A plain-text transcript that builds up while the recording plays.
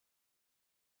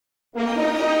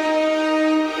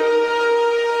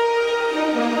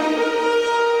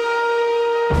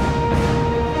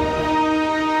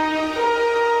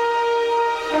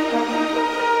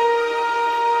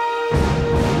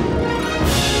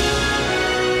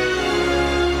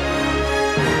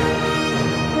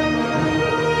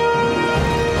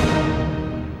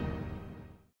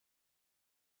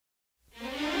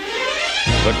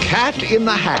Cat in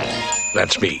the Hat,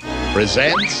 that's me,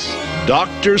 presents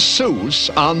Dr. Seuss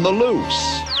on the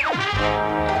Loose.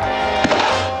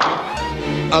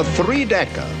 A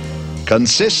three-decker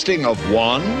consisting of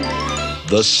 1,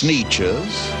 the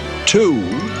Sneetches, 2,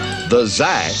 the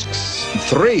Zacks,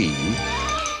 3,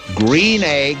 green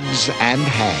eggs and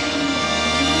ham.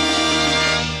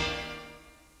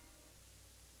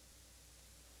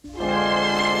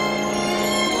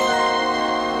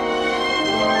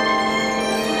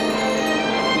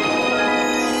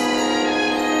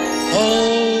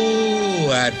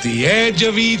 Oh, at the edge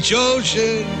of each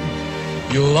ocean,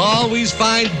 you'll always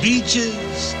find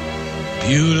beaches.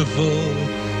 Beautiful,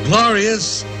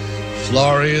 glorious,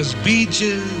 glorious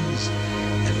beaches.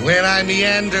 And when I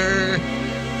meander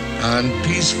on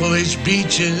peaceful-ish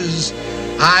beaches,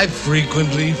 I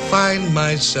frequently find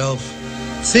myself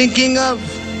thinking of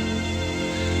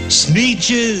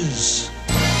Sneetches.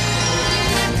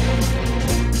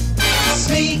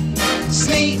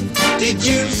 Sneet, did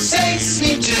you say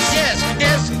Sneetches? Yes,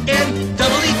 S-N-E-E-T-C-H-E-S,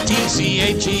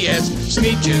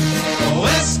 Sneetches. Oh,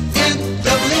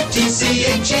 S-N-E-E-T-C-H-E-S,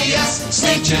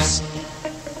 Sneetches.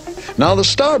 Now the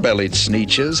star-bellied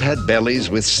Sneetches had bellies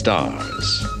with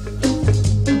stars.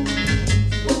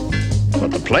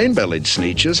 But the plain-bellied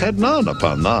Sneetches had none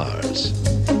upon theirs.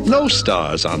 No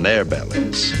stars on their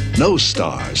bellies, no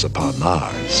stars upon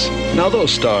theirs. Now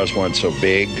those stars weren't so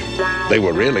big. They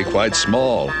were really quite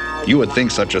small. You would think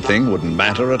such a thing wouldn't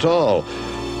matter at all.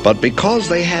 But because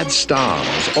they had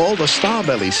stars, all the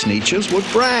star-belly Sneetches would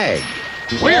brag.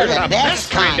 We're the best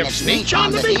kind of Sneetch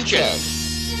on the beaches.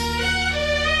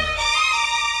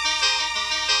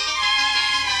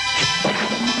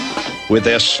 With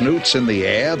their snoots in the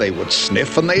air, they would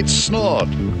sniff and they'd snort.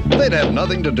 They'd have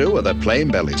nothing to do with that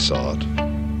plain-belly sort.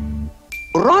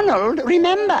 Ronald,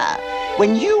 remember,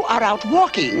 when you are out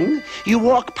walking, you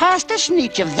walk past a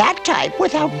Sneetch of that type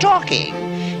without talking.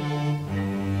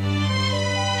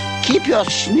 Keep your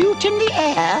snoot in the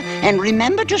air and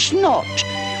remember to snort.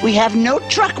 We have no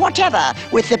truck whatever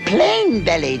with the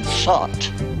plain-bellied sort.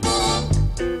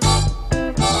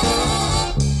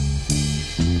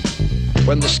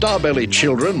 When the star-bellied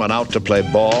children went out to play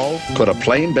ball, could a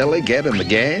plain belly get in the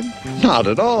game? Not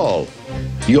at all.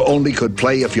 You only could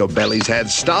play if your bellies had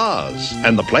stars,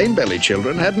 and the plain-bellied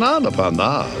children had none upon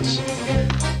theirs.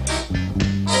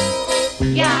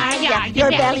 Yeah, your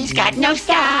belly's got no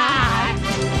star.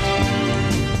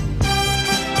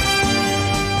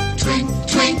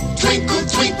 Twinkle,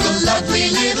 twinkle, lovely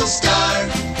little star.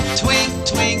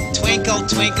 Twinkle,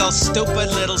 twinkle, stupid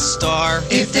little star.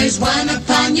 If there's one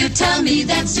upon your tummy,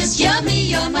 that's just yummy,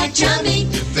 you're my chummy.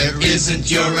 If there isn't,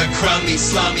 you're a crummy,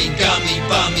 slummy, gummy,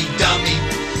 bummy, dummy.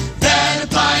 That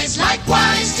applies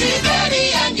likewise to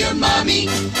Daddy and your mommy.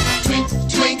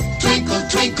 Twinkle,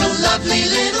 twinkle, lovely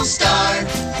little star.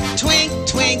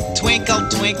 Twinkle,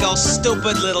 twinkle,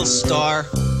 stupid little star.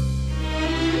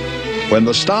 When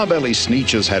the star-belly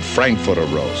Sneetches had frankfurter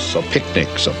roasts, or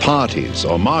picnics, or parties,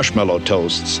 or marshmallow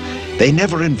toasts, they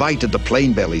never invited the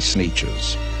plain-belly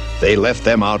Sneetches. They left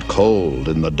them out cold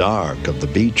in the dark of the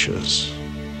beaches.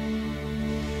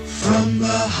 From the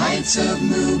heights of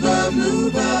Mooba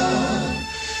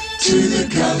to the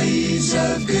gullies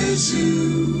of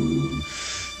Gazoo,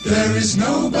 there is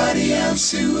nobody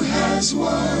else who has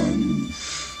one.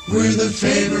 We're the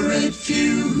favorite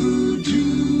few who do.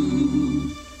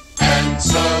 And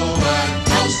so a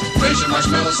toast, raise your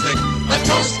marshmallow stick. A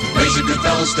toast, raise your good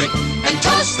fellow stick. And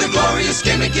toast the glorious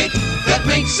gimmicky that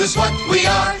makes us what we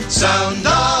are. Sound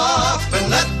off and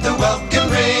let the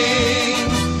welcome ring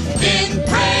in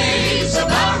praise of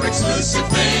our exclusive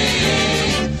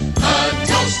thing. A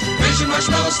toast, raise your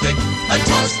marshmallow stick. A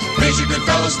toast, raise your good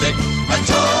fellow stick. A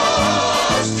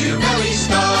toast to your belly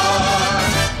star.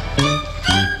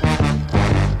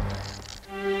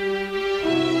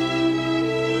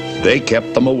 They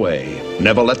kept them away,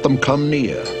 never let them come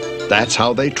near. That's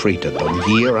how they treated them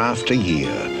year after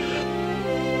year.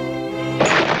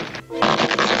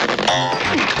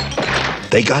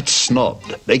 They got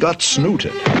snubbed, they got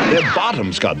snooted, their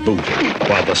bottoms got booted,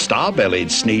 while the star-bellied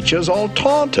Sneetches all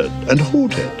taunted and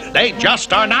hooted. They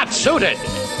just are not suited.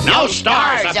 No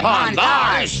stars upon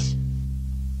theirs.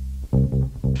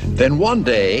 Then one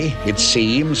day, it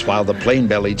seems, while the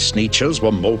plain-bellied Sneetches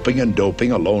were moping and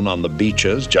doping alone on the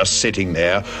beaches, just sitting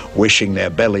there, wishing their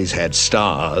bellies had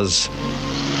stars,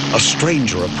 a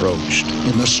stranger approached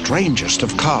in the strangest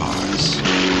of cars.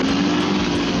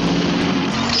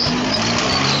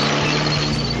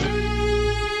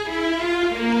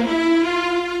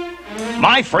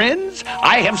 My friends,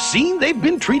 I have seen they've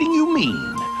been treating you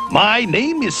mean. My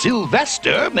name is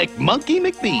Sylvester McMonkey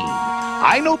McBean.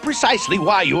 I know precisely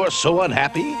why you're so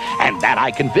unhappy, and that I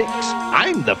can fix.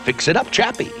 I'm the fix-it-up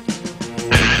chappie.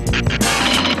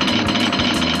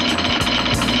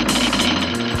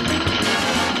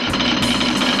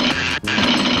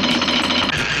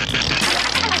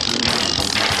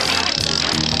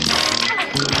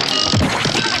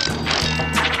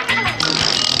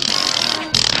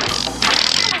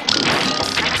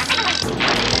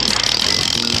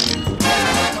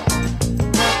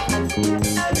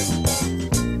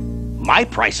 My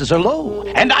prices are low,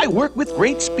 and I work with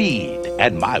great speed,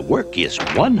 and my work is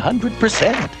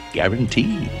 100%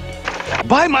 guaranteed.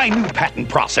 By my new patent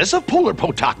process of polar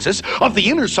potoxis of the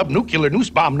inner subnuclear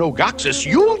noosebomb nogoxis,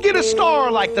 you'll get a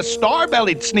star like the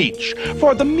star-bellied sneetch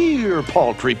for the mere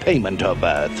paltry payment of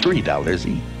 $3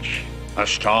 each. A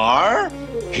star?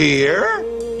 Here?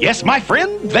 Yes, my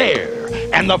friend, there.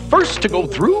 And the first to go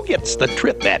through gets the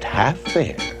trip at half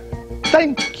fare.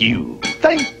 Thank you,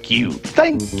 thank you,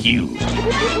 thank you.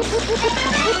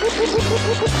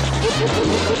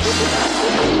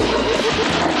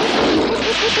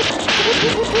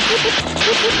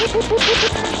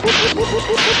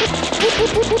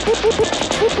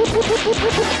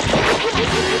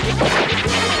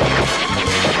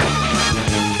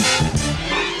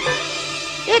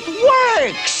 It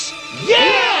works!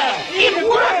 Yeah! It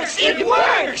works! It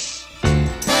works!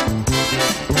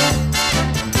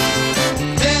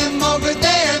 Over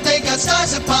there, they got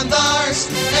stars upon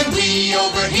theirs, and we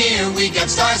over here, we got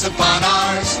stars upon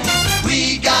ours.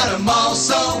 We got 'em all,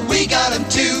 so we got 'em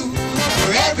too.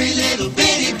 For every little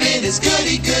bitty bit as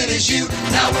goody good as you.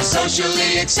 Now we're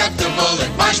socially acceptable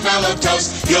at Marshmallow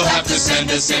Toast. You'll have to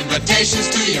send us invitations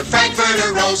to your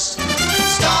Frankfurter roast.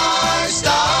 Stars,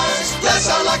 stars, bless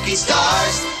our lucky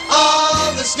stars.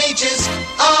 All the sneetches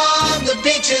on the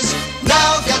beaches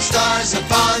now got stars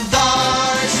upon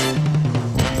theirs.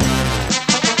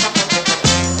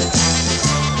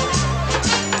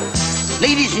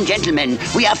 Ladies and gentlemen,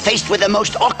 we are faced with a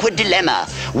most awkward dilemma.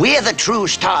 We're the true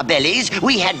star bellies.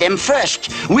 We had them first.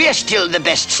 We're still the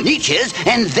best sneetches,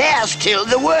 and they're still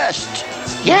the worst.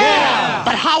 Yeah!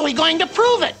 But how are we going to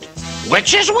prove it?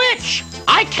 Which is which?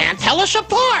 I can't tell us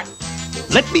apart.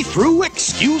 Let me through,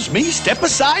 excuse me, step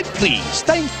aside, please.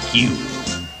 Thank you.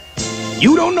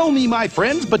 You don't know me, my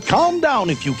friends, but calm down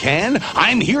if you can.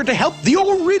 I'm here to help the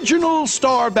original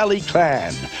Starbelly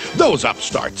clan. Those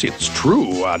upstarts, it's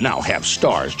true, now have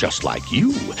stars just like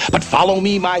you. But follow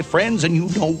me, my friends, and you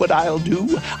know what I'll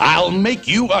do? I'll make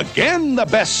you again the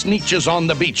best sneetches on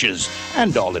the beaches.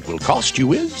 And all it will cost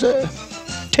you is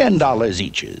 $10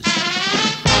 eaches.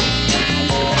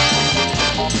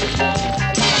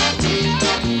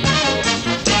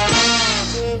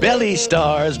 Belly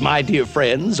stars, my dear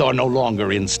friends, are no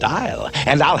longer in style,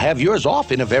 and I'll have yours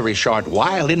off in a very short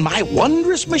while in my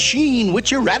wondrous machine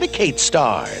which eradicates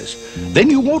stars. Then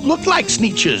you won't look like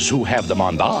sneetches who have them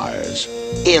on theirs.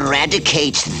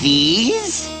 Eradicates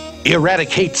these?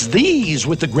 Eradicates these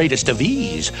with the greatest of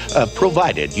ease,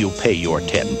 provided you pay your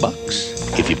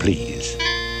 $10, if you please.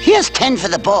 Here's 10 for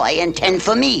the boy and 10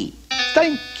 for me.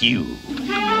 Thank you.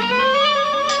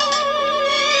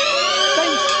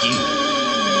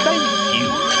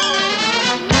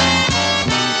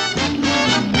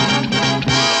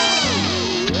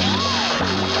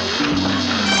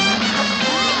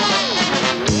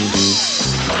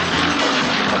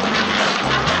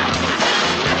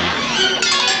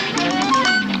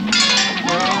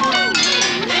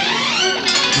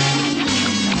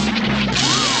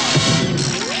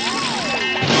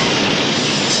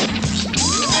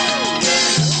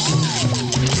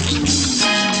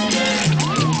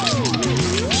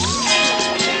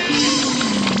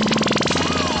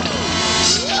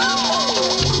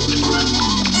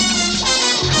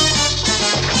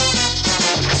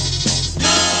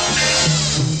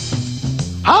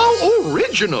 How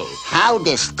original! How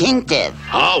distinctive!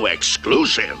 How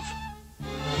exclusive!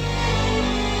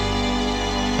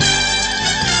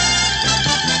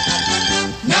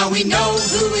 Now we know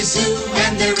who is who,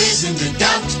 and there isn't a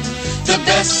doubt. The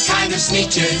best kind of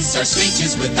sneetches are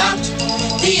sneetches without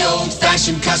the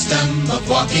old-fashioned custom of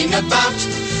walking about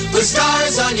with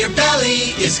stars on your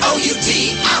belly is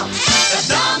O-U-T, out.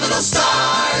 Abdominal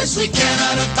stars we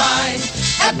cannot abide.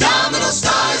 Abdominal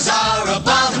stars are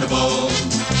abominable.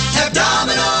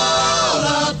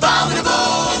 Abdominal,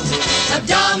 abominable.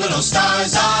 Abdominal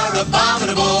stars are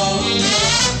abominable.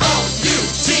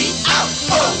 O-U-T, out.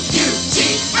 O-U-T,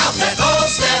 out. That old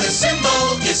status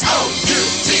symbol is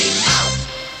O-U-T, out.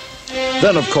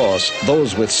 Then, of course,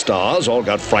 those with stars all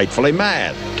got frightfully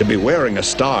mad. To be wearing a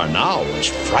star now was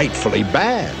frightfully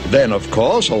bad. Then, of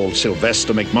course, old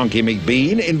Sylvester McMonkey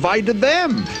McBean invited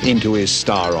them into his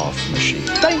star-off machine.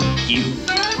 Thank you.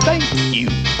 Thank you.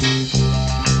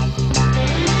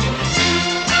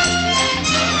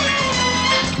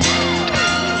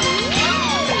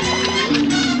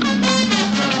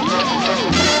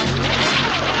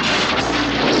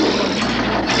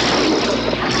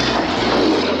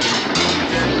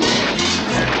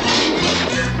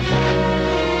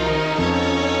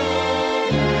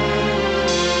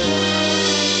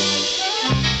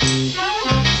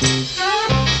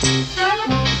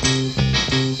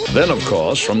 Then, of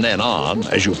course, from then on,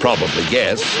 as you probably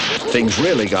guessed, things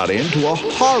really got into a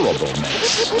horrible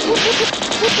mess.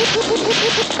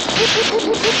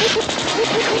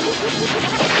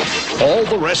 All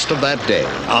the rest of that day,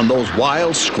 on those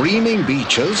wild, screaming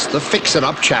beaches, the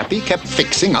fix-it-up chappie kept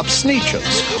fixing up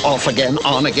Sneetches. Off again,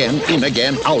 on again, in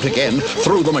again, out again.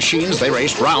 Through the machines, they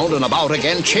raced round and about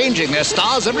again, changing their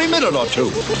stars every minute or two.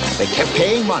 They kept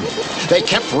paying money. They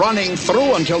kept running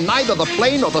through until neither the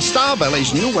plane or the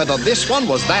Starbellies knew whether this one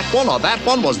was that one, or that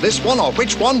one was this one, or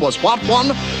which one was what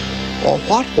one, or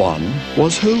what one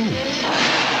was who.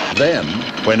 Then,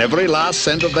 when every last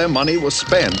cent of their money was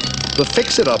spent, the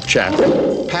fix-it-up chap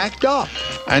packed up,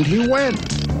 and he went.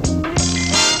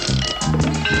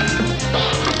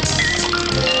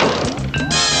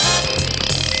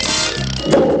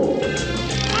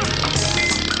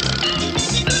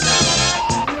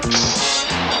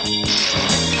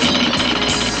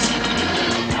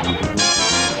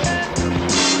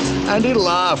 And he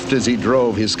laughed as he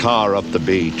drove his car up the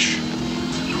beach.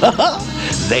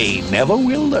 They never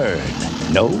will learn.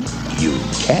 No, you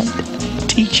can't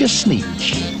teach a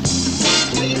Sneetch.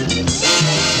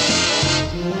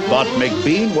 But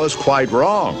McBean was quite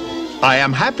wrong. I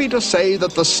am happy to say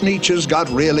that the Sneetches got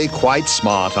really quite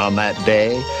smart on that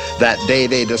day. That day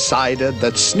they decided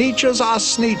that Sneetches are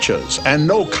Sneetches, and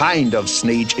no kind of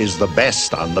Sneetch is the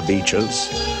best on the beaches.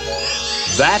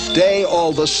 That day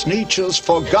all the Sneetches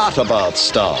forgot about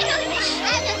stars,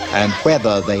 and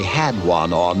whether they had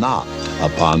one or not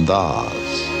upon theirs.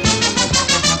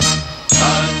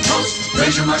 A toast,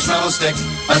 raise your marshmallow stick.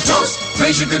 A toast,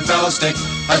 raise your good fellow stick.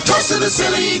 A toast to the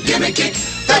silly gimmick kick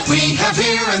that we have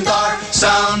here and there.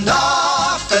 Sound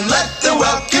off and let the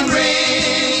welkin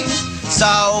ring.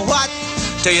 So what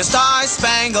do your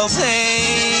star-spangled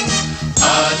sing?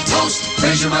 A toast,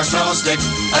 raise your marshmallow stick.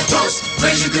 A toast,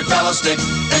 raise your good fellow stick.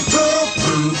 And poo,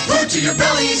 poo, poo to your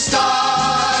belly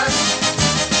star.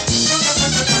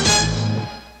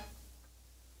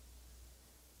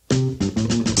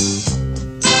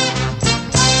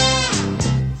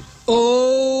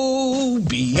 Oh,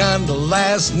 beyond the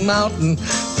last mountain,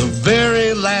 the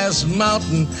very last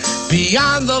mountain,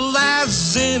 beyond the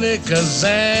last Zanica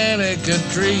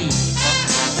tree,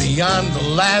 beyond the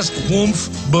last woomph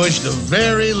bush, the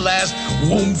very last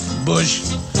woomph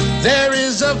bush, there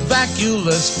is a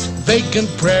vacuous, vacant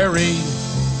prairie,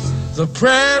 the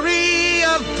prairie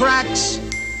of Prax,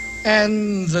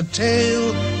 and the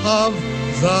tale of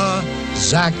the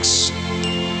Zacks.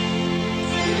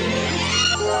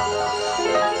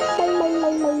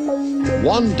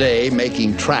 One day,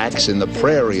 making tracks in the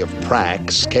prairie of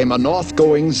Prax, came a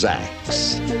north-going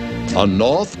Zacks, a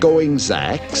north-going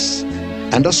Zacks,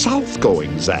 and a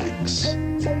south-going Zacks,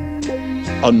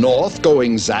 a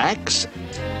north-going Zacks,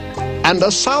 and a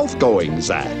south-going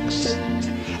Zacks.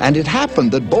 And it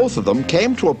happened that both of them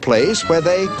came to a place where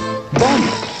they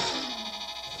bumped.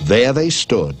 There they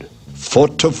stood,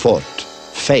 foot to foot,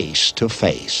 face to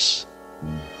face.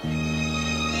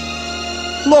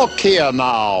 Look here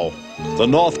now, the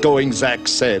north-going Zack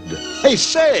said. Hey,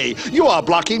 say, you are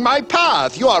blocking my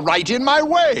path. You are right in my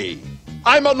way.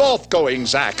 I'm a north-going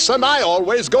Zax, and I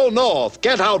always go north.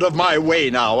 Get out of my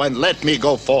way now and let me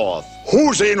go forth.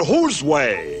 Who's in whose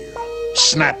way?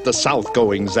 Snapped the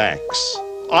south-going Zax.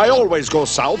 I always go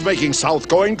south, making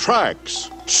south-going tracks.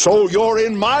 So you're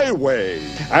in my way,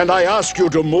 and I ask you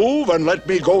to move and let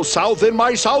me go south in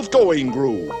my south-going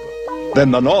groove.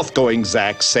 Then the north-going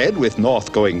Zack said with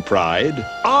north-going pride,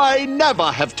 I never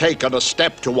have taken a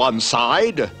step to one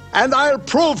side, and I'll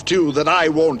prove to you that I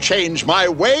won't change my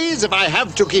ways if I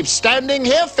have to keep standing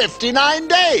here 59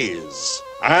 days.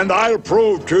 And I'll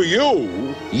prove to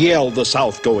you, yelled the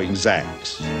south-going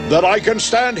Zacks, that I can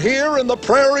stand here in the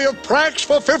prairie of Prax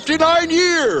for 59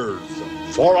 years.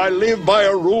 For I live by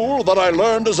a rule that I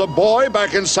learned as a boy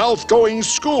back in south-going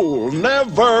school.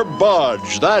 Never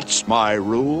budge, that's my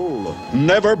rule.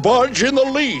 Never budge in the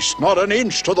least, not an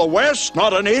inch to the west,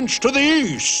 not an inch to the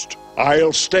east.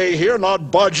 I'll stay here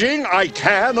not budging. I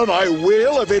can and I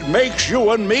will if it makes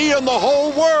you and me and the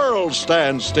whole world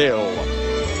stand still.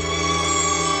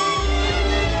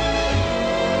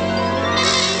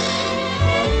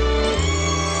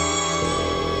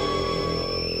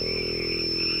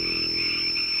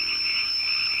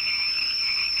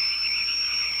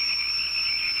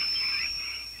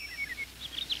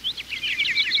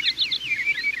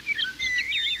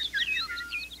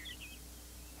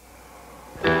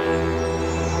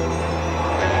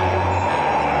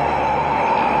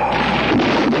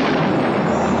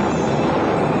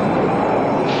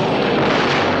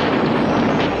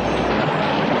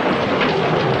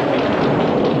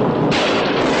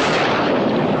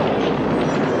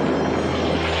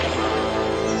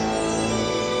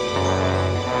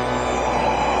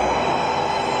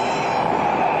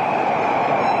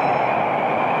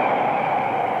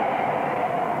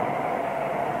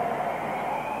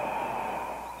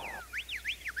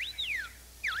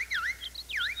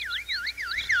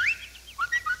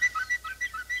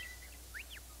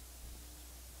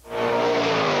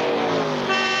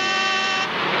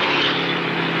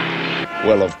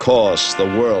 Well, of course, the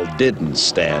world didn't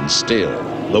stand still.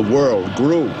 The world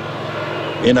grew.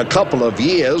 In a couple of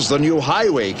years, the new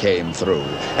highway came through,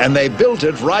 and they built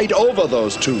it right over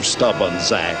those two stubborn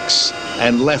Zacks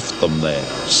and left them there,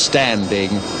 standing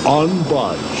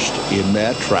unbudged in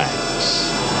their tracks.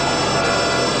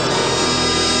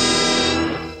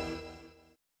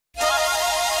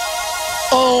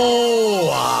 Oh,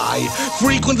 I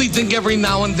frequently think every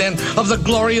now and then of the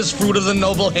glorious fruit of the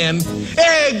noble hen.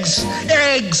 Eggs!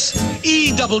 Eggs!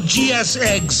 E-double-G-S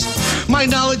eggs. My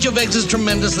knowledge of eggs is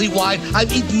tremendously wide.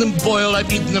 I've eaten them boiled,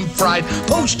 I've eaten them fried,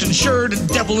 poached and shirred and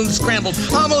deviled and scrambled,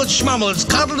 omelets, schmommelets,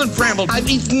 coddled and frambled. I've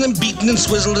eaten them beaten and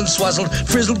swizzled and swazzled,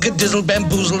 frizzled, cadizzled,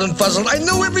 bamboozled and fuzzled. I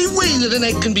know every way that an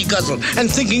egg can be guzzled. And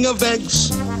thinking of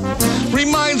eggs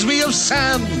reminds me of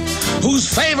Sam, whose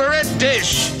favorite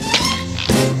dish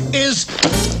is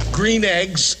green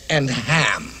eggs and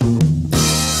ham.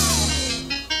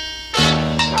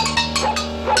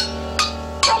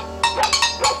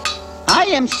 I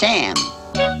am Sam.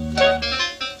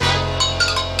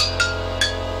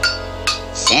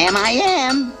 Sam I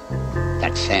am.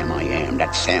 That's Sam I am.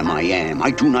 That's Sam I am.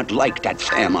 I do not like that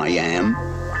Sam I am.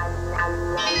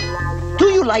 Do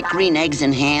you like green eggs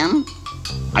and ham?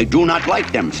 I do not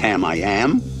like them, Sam I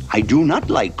am. I do not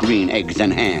like green eggs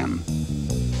and ham.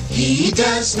 He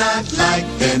does not like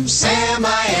them, Sam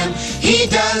I am. He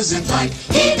doesn't like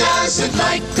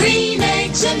green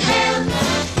eggs and ham.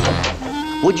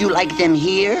 Would you like them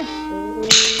here?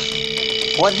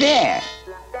 Or there?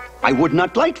 I would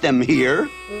not like them here.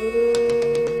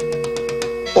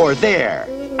 Or there.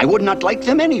 I would not like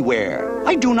them anywhere.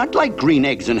 I do not like green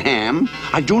eggs and ham.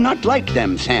 I do not like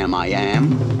them, Sam I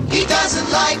am. He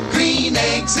doesn't like green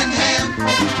eggs and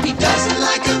ham. He doesn't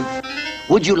like them.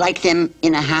 Would you like them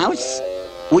in a house?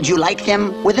 Would you like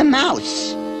them with a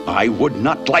mouse? I would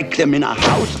not like them in a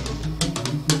house.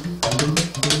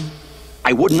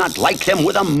 I would not like them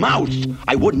with a mouse.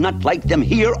 I would not like them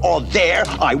here or there.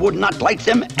 I would not like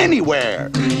them anywhere.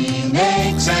 Green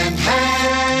eggs and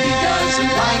ham. He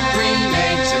doesn't like green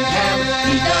eggs and ham.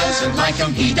 He doesn't like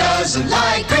them. He doesn't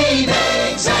like green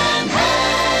eggs and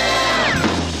ham.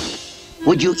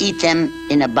 Would you eat them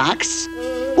in a box?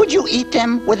 Would you eat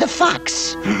them with a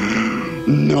fox?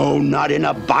 No, not in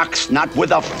a box, not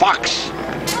with a fox.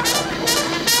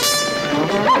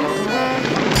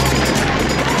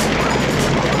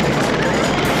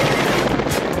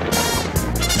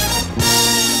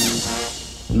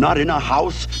 Not in a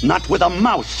house, not with a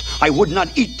mouse. I would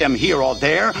not eat them here or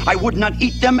there. I would not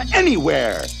eat them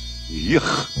anywhere.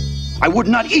 Yuck. I would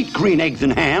not eat green eggs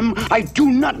and ham. I do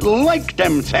not like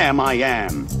them, Sam I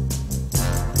am.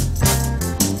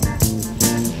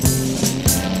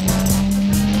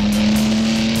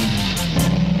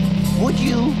 Would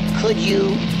you, could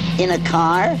you, in a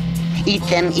car? Eat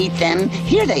them,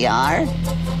 here they are.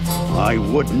 I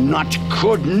would not,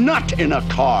 could not in a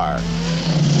car.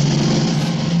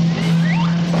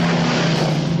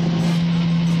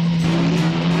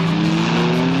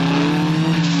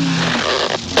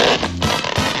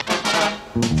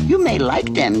 You may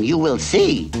like them, you will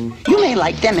see. You may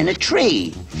like them in a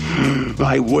tree.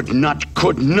 I would not,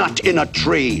 could not in a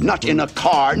tree, not in a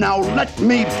car. Now let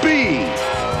me be.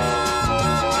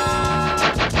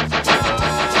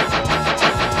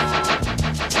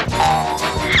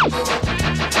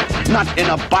 Not in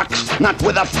a box, not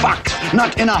with a fox,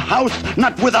 not in a house,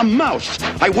 not with a mouse.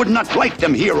 I would not like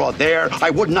them here or there. I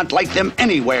would not like them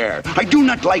anywhere. I do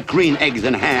not like green eggs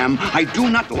and ham. I do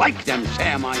not like them,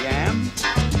 Sam I am.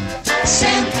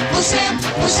 Sam, oh Sam,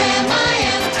 oh Sam I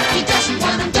am. He doesn't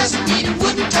want him, doesn't need him,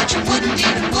 wouldn't touch him, wouldn't eat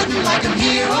him, wouldn't like him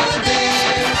here or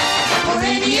there. Or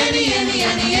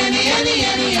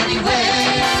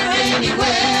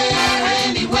anywhere,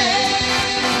 anywhere.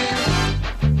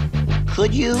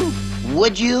 Could you?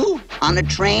 Would you? On a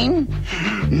train?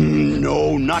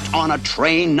 No, not on a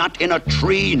train, not in a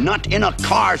tree, not in a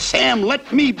car. Sam,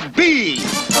 let me be.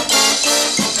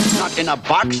 Not in a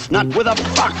box, not with a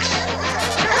fox.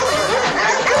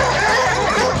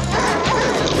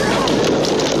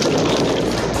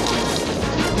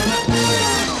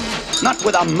 Not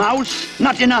with a mouse,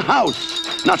 not in a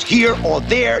house. Not here or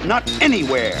there, not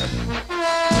anywhere.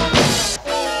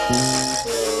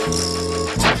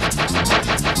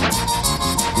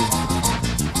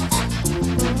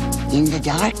 In the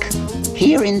dark?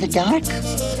 Here in the dark?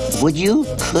 Would you?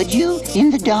 Could you? In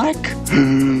the dark?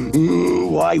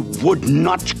 I would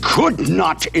not, could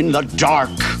not in the dark.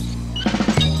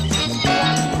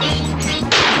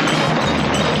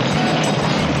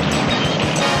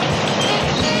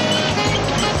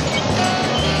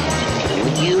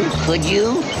 Would you? Could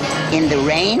you? In the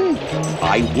rain?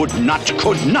 I would not,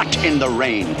 could not in the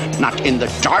rain. Not in the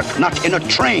dark, not in a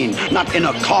train. Not in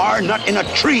a car, not in a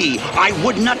tree. I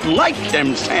would not like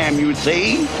them, Sam, you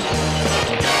see.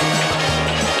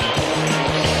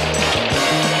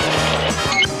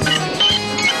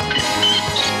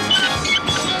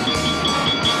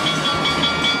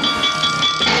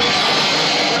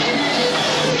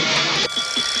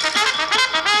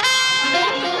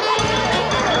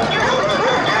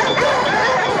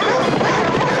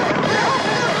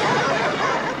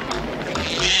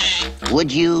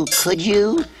 Would you? Could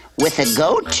you? With a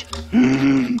goat?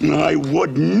 I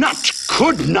would not,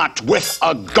 could not with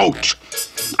a goat.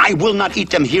 I will not eat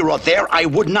them here or there. I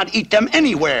would not eat them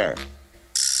anywhere.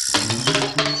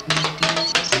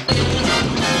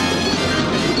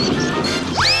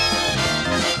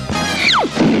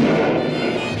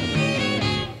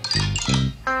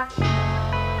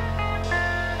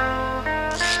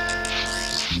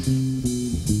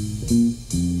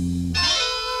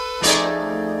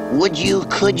 Would you?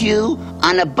 Could you?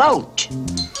 On a boat?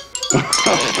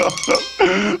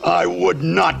 I would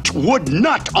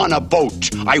not on a boat.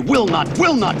 I will not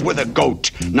with a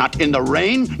goat. Not in the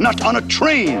rain, not on a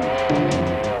train.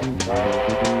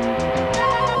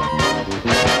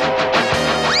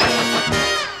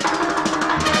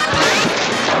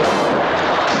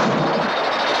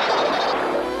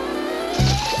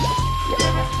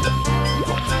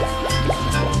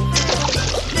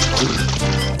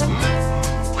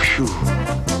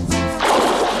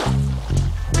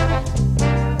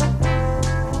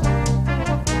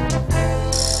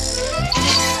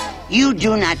 You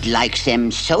do not like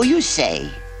them, so you say.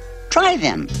 Try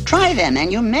them,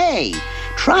 and you may.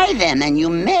 Try them, and you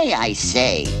may, I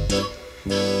say.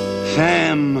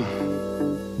 Sam,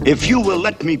 if you will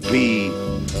let me be,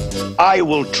 I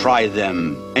will try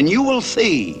them, and you will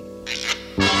see.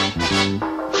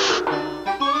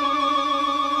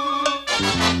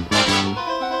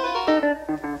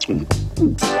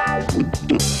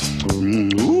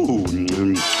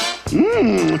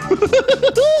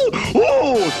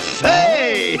 Oh,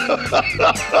 say!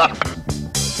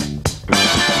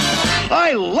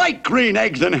 I like green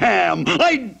eggs and ham.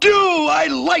 I do. I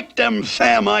like them,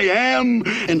 Sam, I am.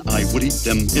 And I would eat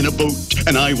them in a boat,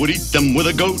 and I would eat them with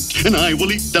a goat, and I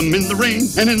will eat them in the rain,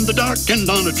 and in the dark, and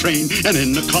on a train, and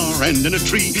in a car, and in a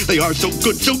tree. They are so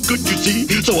good, you see.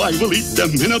 So I will eat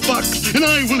them in a box, and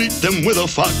I will eat them with a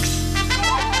fox.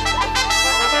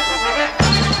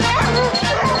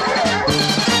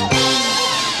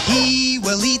 He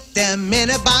will eat them in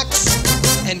a box,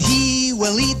 and he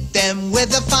will eat them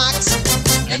with a fox.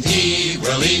 And he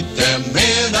will eat them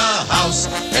in a house,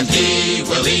 and he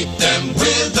will eat them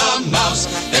with a mouse,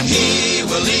 and he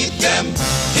will eat them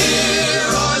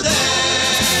here or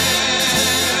there.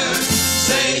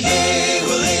 Say he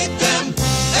will eat them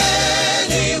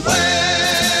anywhere.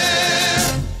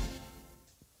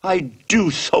 I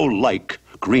do so like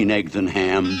green eggs and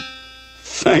ham.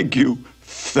 Thank you,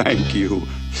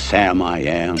 Sam, I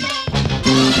am.